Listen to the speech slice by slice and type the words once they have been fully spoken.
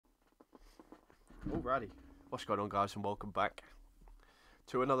Alrighty, what's going on, guys, and welcome back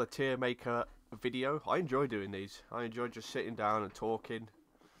to another tier maker video. I enjoy doing these. I enjoy just sitting down and talking.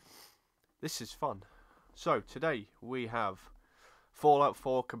 This is fun. So today we have Fallout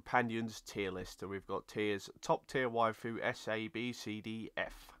 4 Companions tier list, and we've got tiers top tier waifu S, A, B, C, D,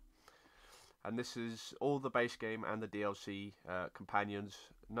 F. And this is all the base game and the DLC companions.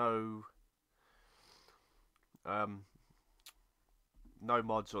 No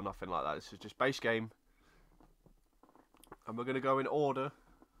mods or nothing like that. This is just base game. And we're going to go in order,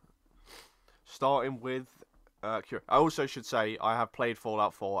 starting with Cure. I also should say I have played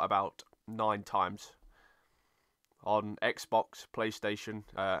Fallout 4 about 9 times on Xbox, PlayStation,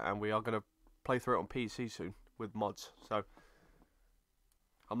 and we are going to play through it on PC soon with mods. So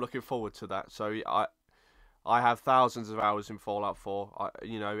I'm looking forward to that. So I have thousands of hours in Fallout 4.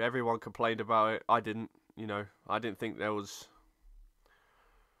 Everyone complained about it. I didn't. I didn't think there was.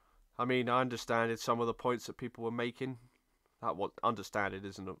 I mean, I understand some of the points that people were making. That what understand it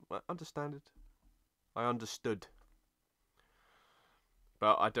isn't understand it. I understood,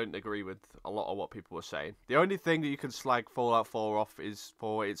 but I don't agree with a lot of what people were saying. The only thing that you can slag Fallout 4 off is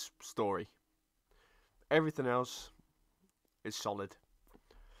for its story. Everything else is solid.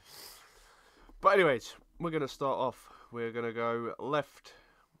 But anyways, we're gonna start off. We're gonna go left,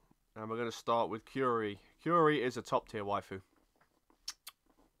 and we're gonna start with Curie. Curie is a top tier waifu.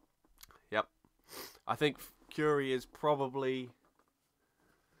 Yep, I think Curie is probably...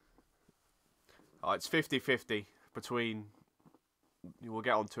 it's 50-50 between... We'll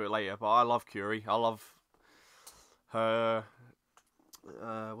get onto it later, but I love Curie. I love her...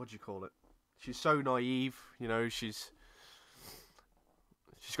 what do you call it? She's so naive, she's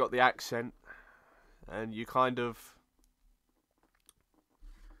got the accent, and you kind of...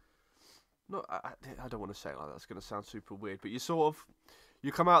 No, I don't want to say it like that. It's going to sound super weird, but you sort of...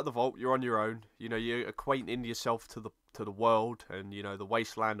 You come out of the vault, you're on your own. You're acquainting yourself to the world and the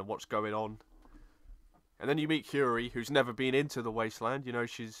wasteland and what's going on. And then you meet Curie, who's never been into the wasteland.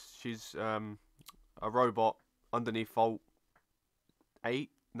 She's a robot underneath Vault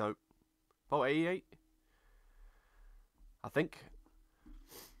 8. No, Vault 88, I think.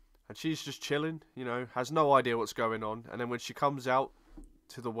 And she's just chilling. Has no idea what's going on. And then when she comes out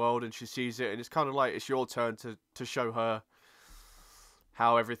to the world and she sees it, and it's kind of like it's your turn to show her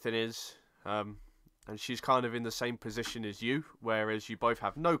how everything is, and she's kind of in the same position as you, whereas you both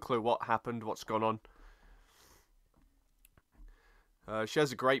have no clue what happened, what's gone on. She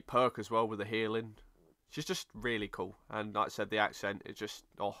has a great perk as well with the healing. She's just really cool, and like I said, the accent is just,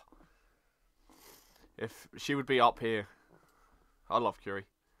 if she would be up here. I love Curie.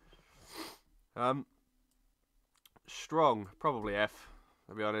 Strong, probably F,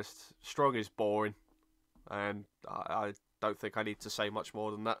 to be honest. Strong is boring, and I don't think I need to say much more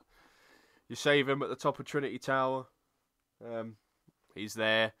than that. You save him at the top of Trinity Tower. He's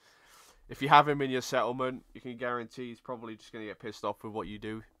there. If you have him in your settlement, you can guarantee he's probably just going to get pissed off with what you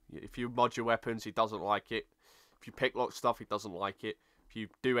do. If you mod your weapons, he doesn't like it. If you picklock stuff, he doesn't like it. If you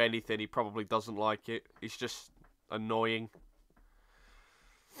do anything, he probably doesn't like it. He's just annoying.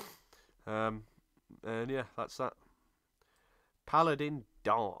 And yeah, that's that. Paladin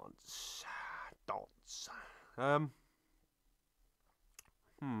Dance.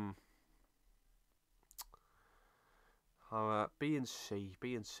 B and C.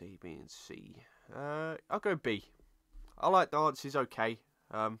 I'll go B. I like Dance, he's okay.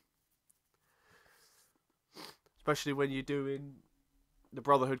 Especially when you're doing the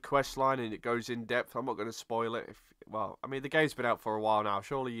Brotherhood quest line and it goes in depth. I'm not going to spoil it. The game's been out for a while now.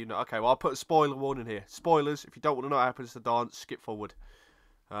 Surely you know. Okay, well, I'll put a spoiler warning here. Spoilers, if you don't want to know what happens to Dance, skip forward.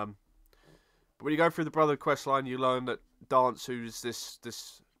 But when you go through the Brotherhood quest line, you learn that Dance, who's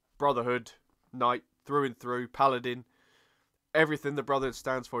this Brotherhood knight through and through, paladin, everything the Brotherhood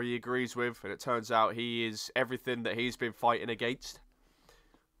stands for he agrees with, and it turns out he is everything that he's been fighting against.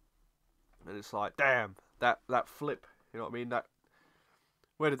 And it's like, damn, that flip, you know what I mean?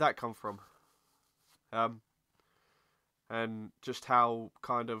 Where did that come from? And just how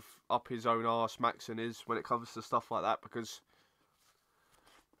kind of up his own arse Maxon is when it comes to stuff like that, because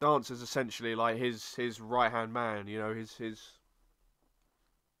Dance is essentially like his right-hand man, his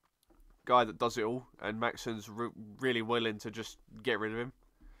guy that does it all, and Maxon's really willing to just get rid of him.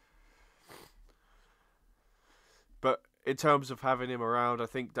 But in terms of having him around, I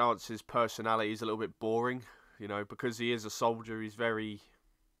think Dance's personality is a little bit boring, because he is a soldier. He's very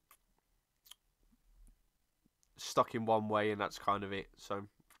stuck in one way, and that's kind of it. So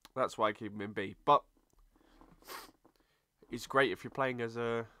that's why I keep him in B. But he's great if you're playing as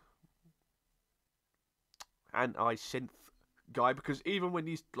a anti-synth guy, because even when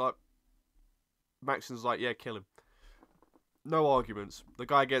he's like Maxon's like, yeah, kill him. No arguments. The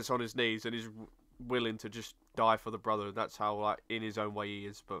guy gets on his knees and he's willing to just die for the brother. That's how, like, in his own way he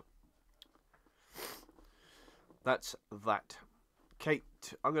is. But that's that. Kate,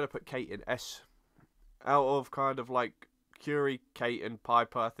 I'm going to put Kate in S. Out of kind of like Curie, Kate, and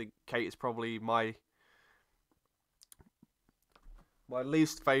Piper, I think Kate is probably my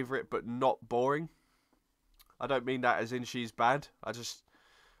least favourite, but not boring. I don't mean that as in she's bad.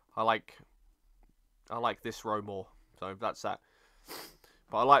 I like this row more. So that's that.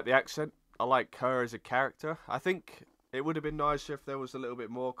 But I like the accent. I like her as a character. I think it would have been nicer if there was a little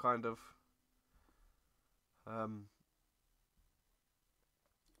bit more kind of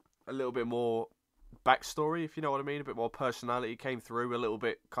a little bit more backstory, if you know what I mean. A bit more personality came through a little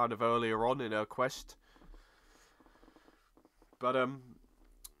bit kind of earlier on in her quest. But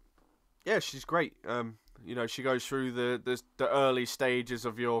yeah, she's great. You know, she goes through the early stages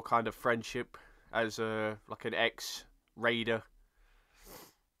of your kind of friendship as like an ex-raider.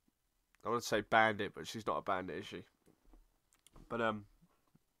 I would say bandit, but she's not a bandit, is she? But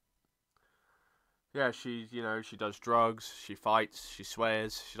yeah, she does drugs, she fights, she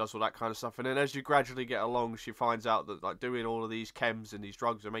swears, she does all that kind of stuff. And then as you gradually get along, she finds out that like doing all of these chems and these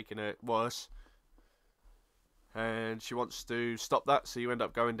drugs are making it worse. And she wants to stop that, so you end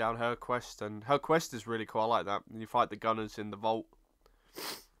up going down her quest, and her quest is really cool. I like that. And you fight the gunners in the vault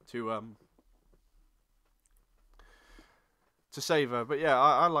to save her. But yeah,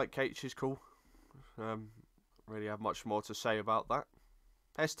 I like Kate. She's cool. Really have much more to say about that.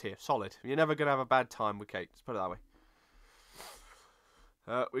 S tier, solid. You're never gonna have a bad time with Kate. Let's put it that way.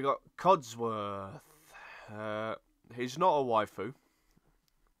 We got Codsworth. He's not a waifu.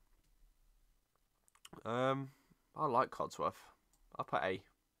 I like Codsworth. I'll put A.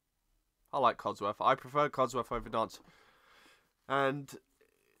 I like Codsworth. I prefer Codsworth over Dance. And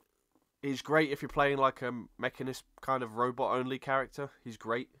he's great if you're playing like a mechanist kind of robot-only character. He's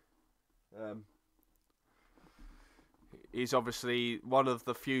great. He's obviously one of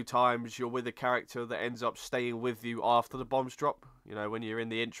the few times you're with a character that ends up staying with you after the bombs drop. You know, when you're in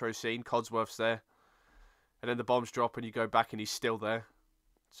the intro scene, Codsworth's there. And then the bombs drop and you go back and he's still there.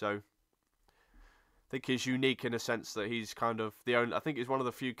 So I think he's unique in a sense that he's kind of the only. I think he's one of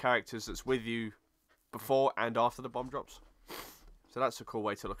the few characters that's with you before and after the bomb drops. So that's a cool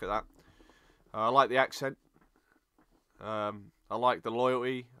way to look at that. I like the accent. I like the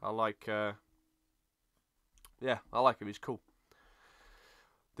loyalty. I like. Yeah, I like him. He's cool.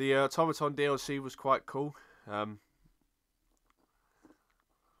 The Automaton DLC was quite cool.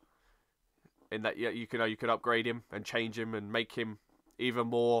 In that, yeah, you could upgrade him and change him and make him even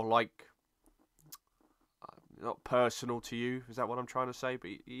more like. Not personal to you, is that what I'm trying to say?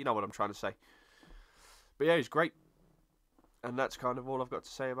 But you know what I'm trying to say. But yeah, he's great. And that's kind of all I've got to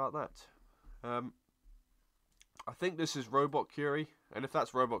say about that. I think this is Robot Curie. And if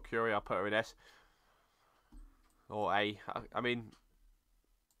that's Robot Curie, I'll put her in S. Or A. I mean,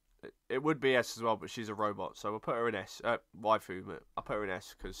 it would be S as well, but she's a robot. So we'll put her in S. Waifu, but I'll put her in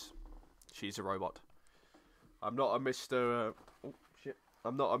S because she's a robot. I'm not a Mr.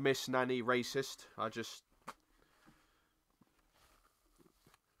 I'm not a Miss Nanny racist.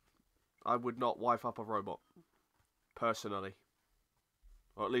 I would not wife up a robot, personally.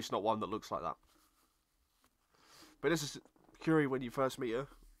 Or at least not one that looks like that. But this is Curie when you first meet her.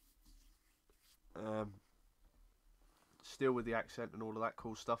 Still with the accent and all of that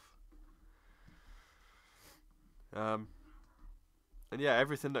cool stuff. And yeah,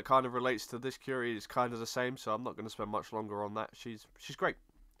 everything that kind of relates to this Curie is kind of the same, so I'm not going to spend much longer on that. She's great.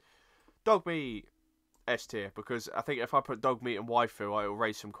 Dogmeat. S tier, because I think if I put Dogmeat and waifu, it'll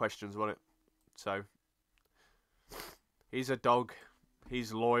raise some questions, won't it? So, he's a dog,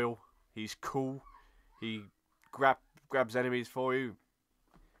 he's loyal, he's cool, he grabs enemies for you,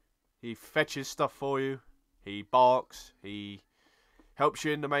 he fetches stuff for you, he barks, he helps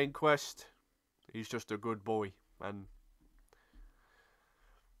you in the main quest, he's just a good boy, and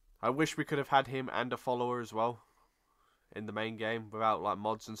I wish we could have had him and a follower as well in the main game without like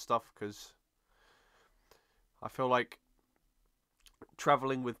mods and stuff, because I feel like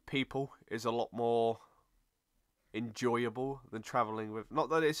travelling with people is a lot more enjoyable than travelling with... Not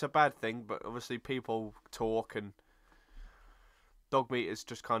that it's a bad thing, but obviously people talk and Dogmeat is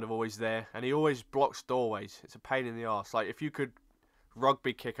just kind of always there. And he always blocks doorways. It's a pain in the arse. Like, if you could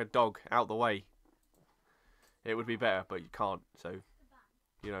rugby kick a dog out the way, it would be better, but you can't. So,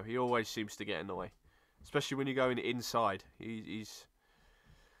 you know, he always seems to get in the way. Especially when you're going inside. He's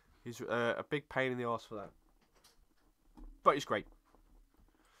a big pain in the arse for that. But he's great.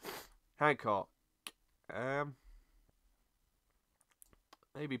 Hancock.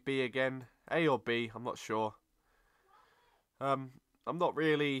 Maybe B again. A or B, I'm not sure. I'm not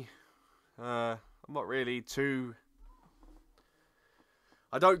really too.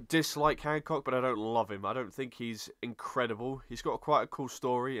 I don't dislike Hancock, but I don't love him. I don't think he's incredible. He's got quite a cool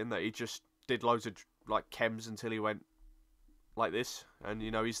story in that he just did loads of like chems until he went like this, and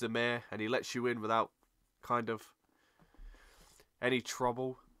you know he's the mayor, and he lets you in without kind of any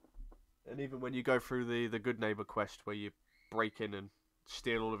trouble. And even when you go through the good neighbor quest where you break in and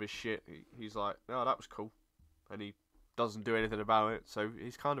steal all of his shit, he's like, "No, that was cool," and he doesn't do anything about it. So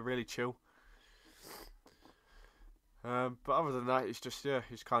he's kind of really chill. But other than that, it's just, yeah,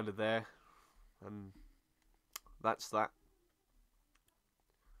 he's kind of there, and that's that.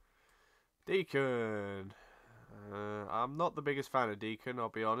 Deacon. I'm not the biggest fan of Deacon, I'll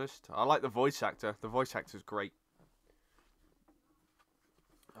be honest. I like the voice actor. The voice actor's great.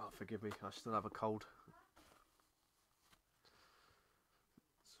 Oh, forgive me, I still have a cold.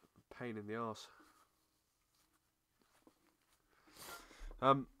 It's a pain in the arse.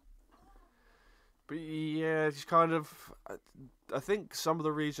 But yeah, it's kind of. I think some of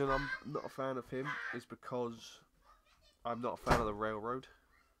the reason I'm not a fan of him is because I'm not a fan of the railroad.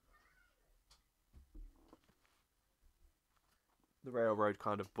 The railroad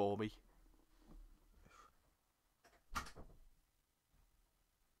kind of bore me.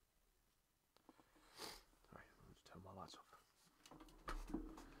 Sorry, let's turn my lights off.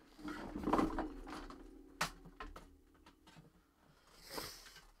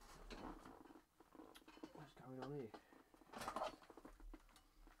 What's going on here?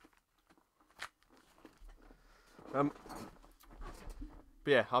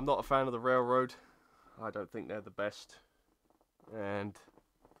 But yeah, I'm not a fan of the railroad. I don't think they're the best. And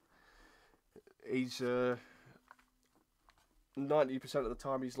he's 90% of the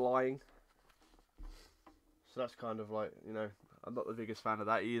time he's lying. So that's kind of like, you know, I'm not the biggest fan of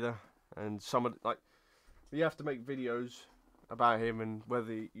that either. And some of like, you have to make videos about him and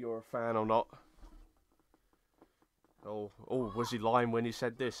whether you're a fan or not. Or, oh, was he lying when he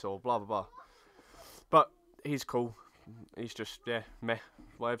said this, or blah blah blah. But he's cool. He's just, yeah, meh,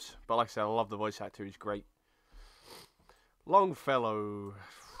 webs. But like I said, I love the voice actor. He's great. Longfellow,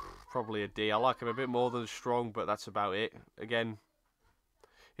 probably a D. I like him a bit more than Strong, but that's about it. Again,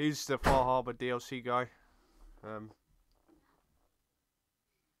 he's the Far Harbor DLC guy.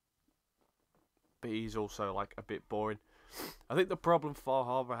 But he's also like a bit boring. I think the problem Far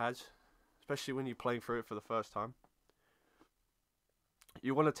Harbor has, especially when you're playing through it for the first time,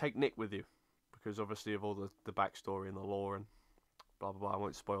 you want to take Nick with you, because obviously of all the backstory and the lore and blah blah blah. I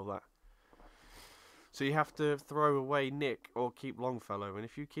won't spoil that. So you have to throw away Nick or keep Longfellow, and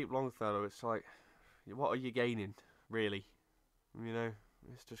if you keep Longfellow, it's like, what are you gaining, really? You know,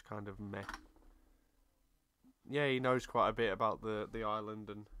 it's just kind of meh. Yeah, he knows quite a bit about the island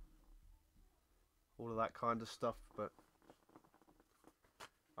and all of that kind of stuff, but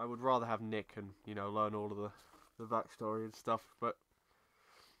I would rather have Nick and, you know, learn all of the backstory and stuff. But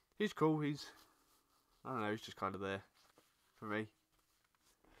he's cool. He's, I don't know, he's just kind of there for me.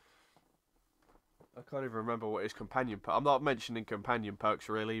 I can't even remember what his companion perk. I'm not mentioning companion perks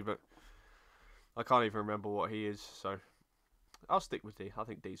really, but I can't even remember what he is. So I'll stick with D. I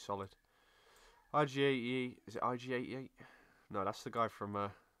think D's solid. IG-88, is it IG-88? No, that's the guy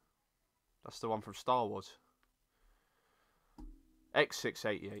from. That's the one from Star Wars.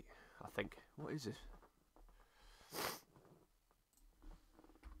 X688, I think. What is it?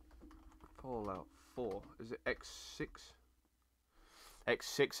 Fallout 4. Is it X6?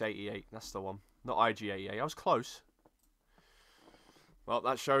 X688. That's the one. Not IG-88. I was close. Well,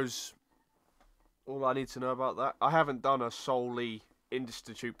 that shows all I need to know about that. I haven't done a solely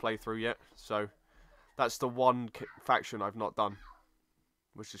Institute playthrough yet, so that's the one faction I've not done,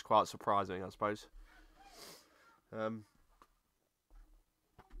 which is quite surprising, I suppose.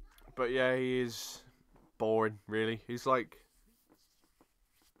 But yeah, he is boring, really. He's like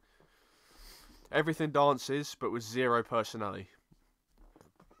everything dances, but with zero personality.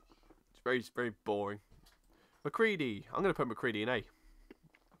 It's very boring. McCready. I'm going to put McCready in A.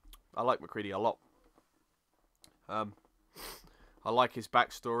 I like McCready a lot. I like his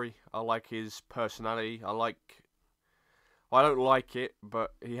backstory. I like his personality. Well, I don't like it,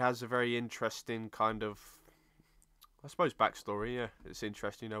 but he has a very interesting kind of, I suppose, backstory. Yeah, it's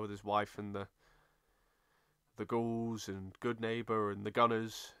interesting, you know, with his wife and the ghouls and good neighbor and the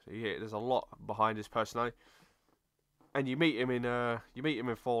gunners. There's a lot behind his personality. And you meet him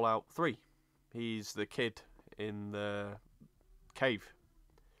in Fallout 3. He's the kid in the cave.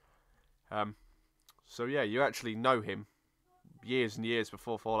 So yeah, you actually know him years and years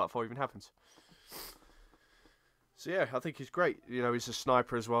before Fallout 4 even happens. So yeah, I think he's great. You know, he's a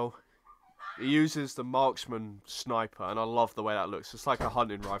sniper as well. He uses the marksman sniper, and I love the way that looks. It's like a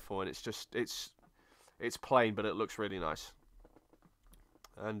hunting rifle, and it's just it's plain, but it looks really nice.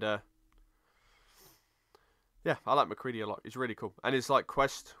 And yeah, I like McCready a lot. He's really cool, and his like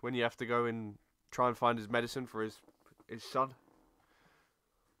quest when you have to go and try and find his medicine for his son.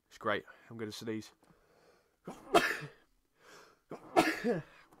 It's great. I'm gonna sneeze.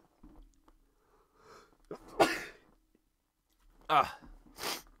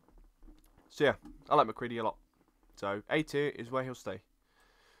 So yeah, I like McCready a lot. So A tier is where he'll stay.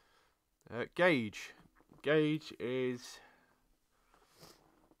 Gage. Gage is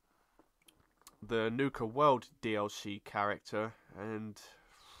the Nuka World DLC character, and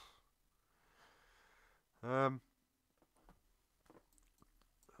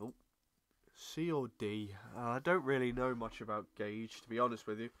C or D. I don't really know much about Gage, to be honest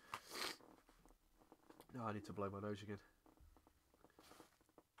with you. Oh, I need to blow my nose again.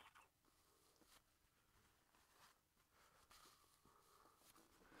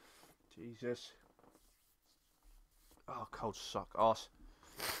 Jesus. Oh, cold suck arse.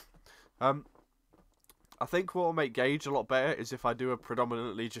 I think what will make Gage a lot better is if I do a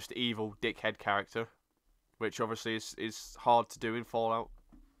predominantly just evil dickhead character, which obviously is hard to do in Fallout,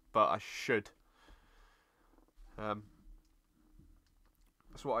 but I should. That's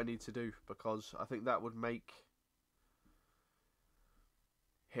what I need to do, because I think that would make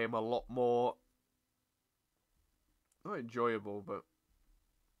him a lot more, not enjoyable, but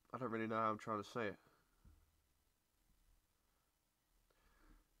I don't really know how I'm trying to say it.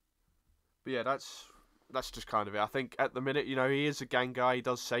 But yeah, that's just kind of it. I think at the minute, you know, he is a gang guy. He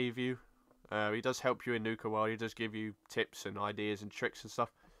does save you. He does help you in Nuka World. He does give you tips and ideas and tricks and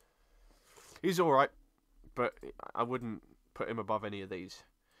stuff. He's alright, but I wouldn't put him above any of these.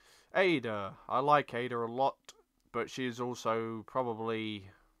 Ada. I like Ada a lot, but she's also probably...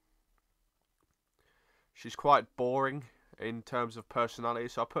 she's quite boring in terms of personality,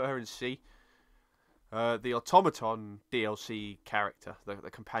 so I put her in C. The Automaton DLC character,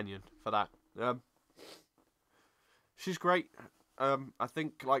 the companion for that. She's great. I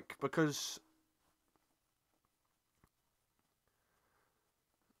think, like, because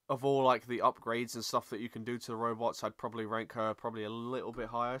of all, like, the upgrades and stuff that you can do to the robots, I'd probably rank her probably a little bit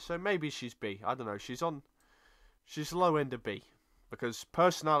higher. So maybe she's B. I don't know. She's low end of B. Because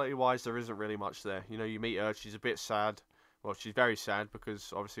personality-wise, there isn't really much there. You know, you meet her, she's a bit sad. Well, she's very sad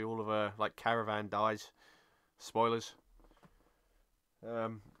because obviously all of her, like, caravan dies. Spoilers.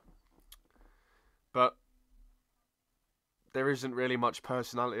 But there isn't really much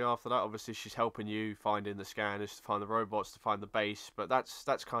personality after that. Obviously, she's helping you finding the scanners, to find the robots, to find the base. But that's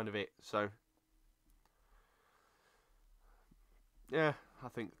kind of it. So yeah, I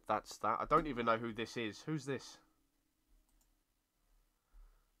think that's that. I don't even know who this is. Who's this?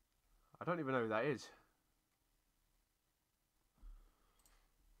 I don't even know who that is.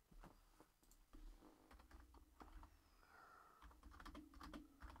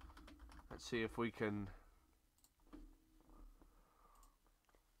 Let's see if we can...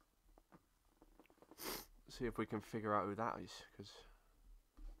 see if we can figure out who that is, because...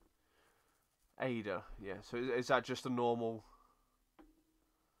 Ada, yeah, so is that just a normal...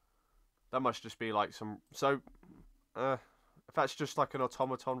 that must just be like some... so, if that's just like an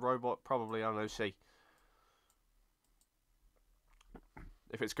automaton robot, probably, I don't know, C.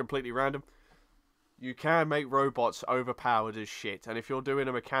 If it's completely random... you can make robots overpowered as shit, and if you're doing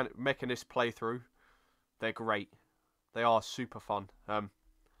a mechanist playthrough, they're great. They are super fun.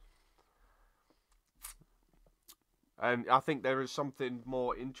 And I think there is something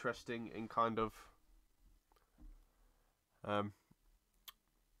more interesting in kind of...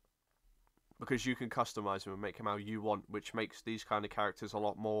 because you can customize them and make them how you want, which makes these kind of characters a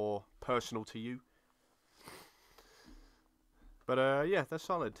lot more personal to you. But yeah, they're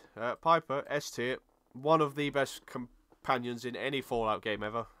solid. Piper, S tier. One of the best companions in any Fallout game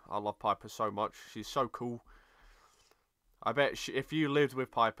ever. I love Piper so much. She's so cool. I bet if you lived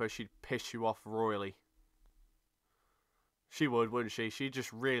with Piper, she'd piss you off royally. She would, wouldn't she? She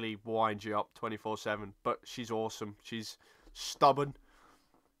just really winds you up 24/7. But she's awesome. She's stubborn.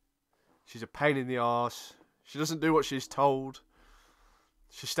 She's a pain in the arse. She doesn't do what she's told.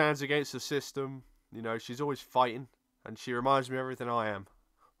 She stands against the system. You know, she's always fighting. And she reminds me of everything I am.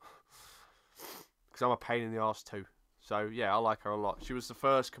 Because I'm a pain in the arse too. So, yeah, I like her a lot. She was the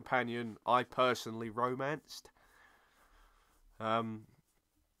first companion I personally romanced. Yeah,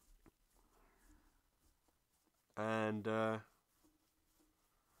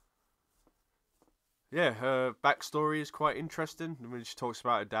 her backstory is quite interesting. I mean, she talks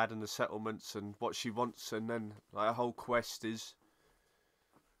about her dad and the settlements and what she wants, and then like, her whole quest is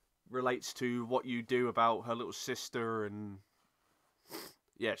relates to what you do about her little sister, and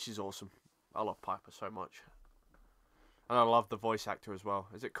yeah, she's awesome. I love Piper so much. And I love the voice actor as well.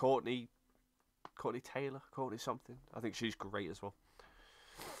 Is it Courtney Taylor? Courtney something? I think she's great as well.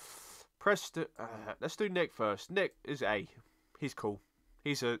 Let's do Nick first. Nick is A. He's cool.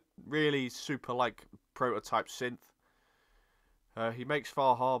 He's a really super like prototype synth. He makes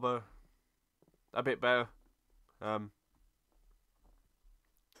Far Harbor a bit better. Yeah,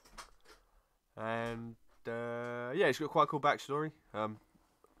 he's got quite a cool backstory.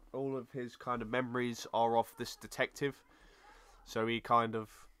 All of his kind of memories are off this detective. So he kind of,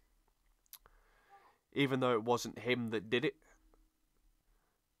 even though it wasn't him that did it,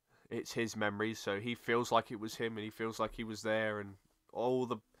 it's his memories. So he feels like it was him, and he feels like he was there, and all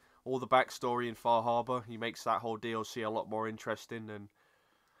the backstory in Far Harbor, he makes that whole DLC a lot more interesting, and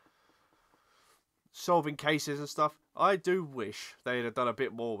solving cases and stuff. I do wish they'd have done a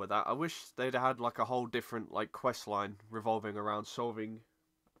bit more with that. I wish they'd have had like a whole different like quest line revolving around solving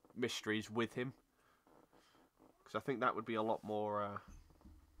mysteries with him, because I think that would be a lot more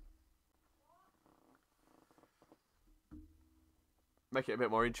make it a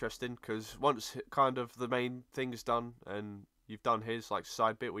bit more interesting. Because once kind of the main thing's done and you've done his like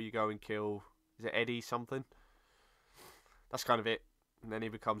side bit where you go and kill, is it Eddie something, that's kind of it, and then he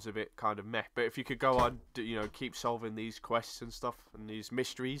becomes a bit kind of meh. But if you could go on, you know, keep solving these quests and stuff and these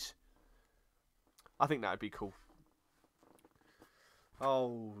mysteries, I think that'd be cool.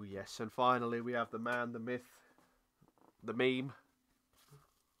 Oh yes, and finally we have the man, the myth, the meme.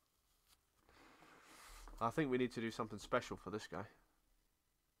 I think we need to do something special for this guy.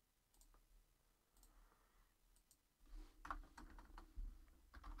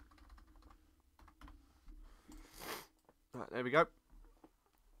 Right, there we go.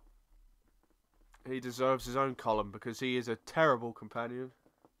 He deserves his own column because he is a terrible companion.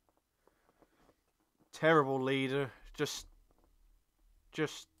 Terrible leader. Just...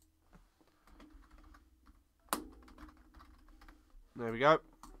 There we go.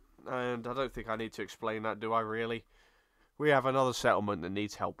 And I don't think I need to explain that, do I really? We have another settlement that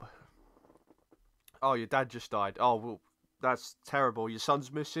needs help. Oh, your dad just died. Oh, well, that's terrible. Your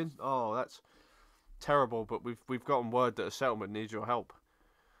son's missing. Oh, that's terrible. But we've gotten word that a settlement needs your help.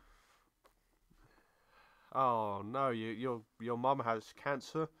 Oh no, your mum has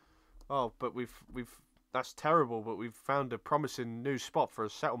cancer. Oh, but we've that's terrible. But we've found a promising new spot for a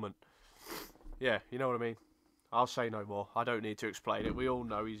settlement. Yeah, you know what I mean. I'll say no more. I don't need to explain it. We all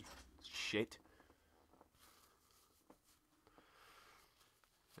know he's shit.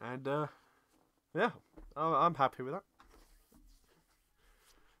 And yeah, I'm happy with that.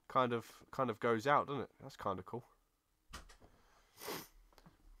 Kind of goes out, doesn't it? That's kind of cool.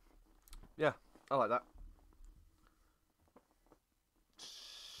 Yeah, I like that.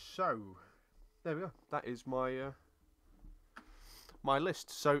 So, there we go. That is my my list.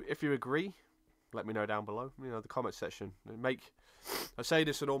 So, if you agree, let me know down below. You know, the comment section. I say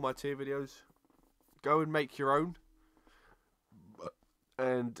this in all my tier videos. Go and make your own,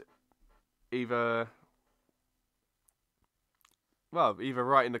 and either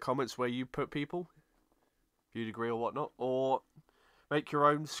write in the comments where you put people, if you'd agree or whatnot, or make your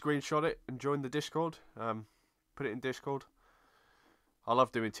own, screenshot it, and join the Discord. Put it in Discord. I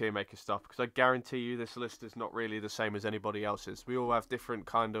love doing tier maker stuff because I guarantee you this list is not really the same as anybody else's. We all have different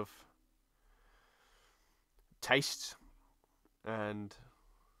kind of tastes, and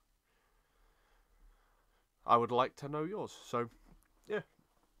I would like to know yours. So yeah,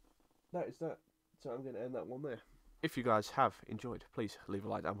 that is that. So I'm going to end that one there. If you guys have enjoyed, please leave a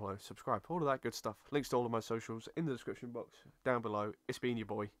like down below, subscribe, all of that good stuff. Links to all of my socials in the description box down below. It's been your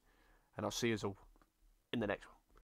boy, and I'll see you all in the next one.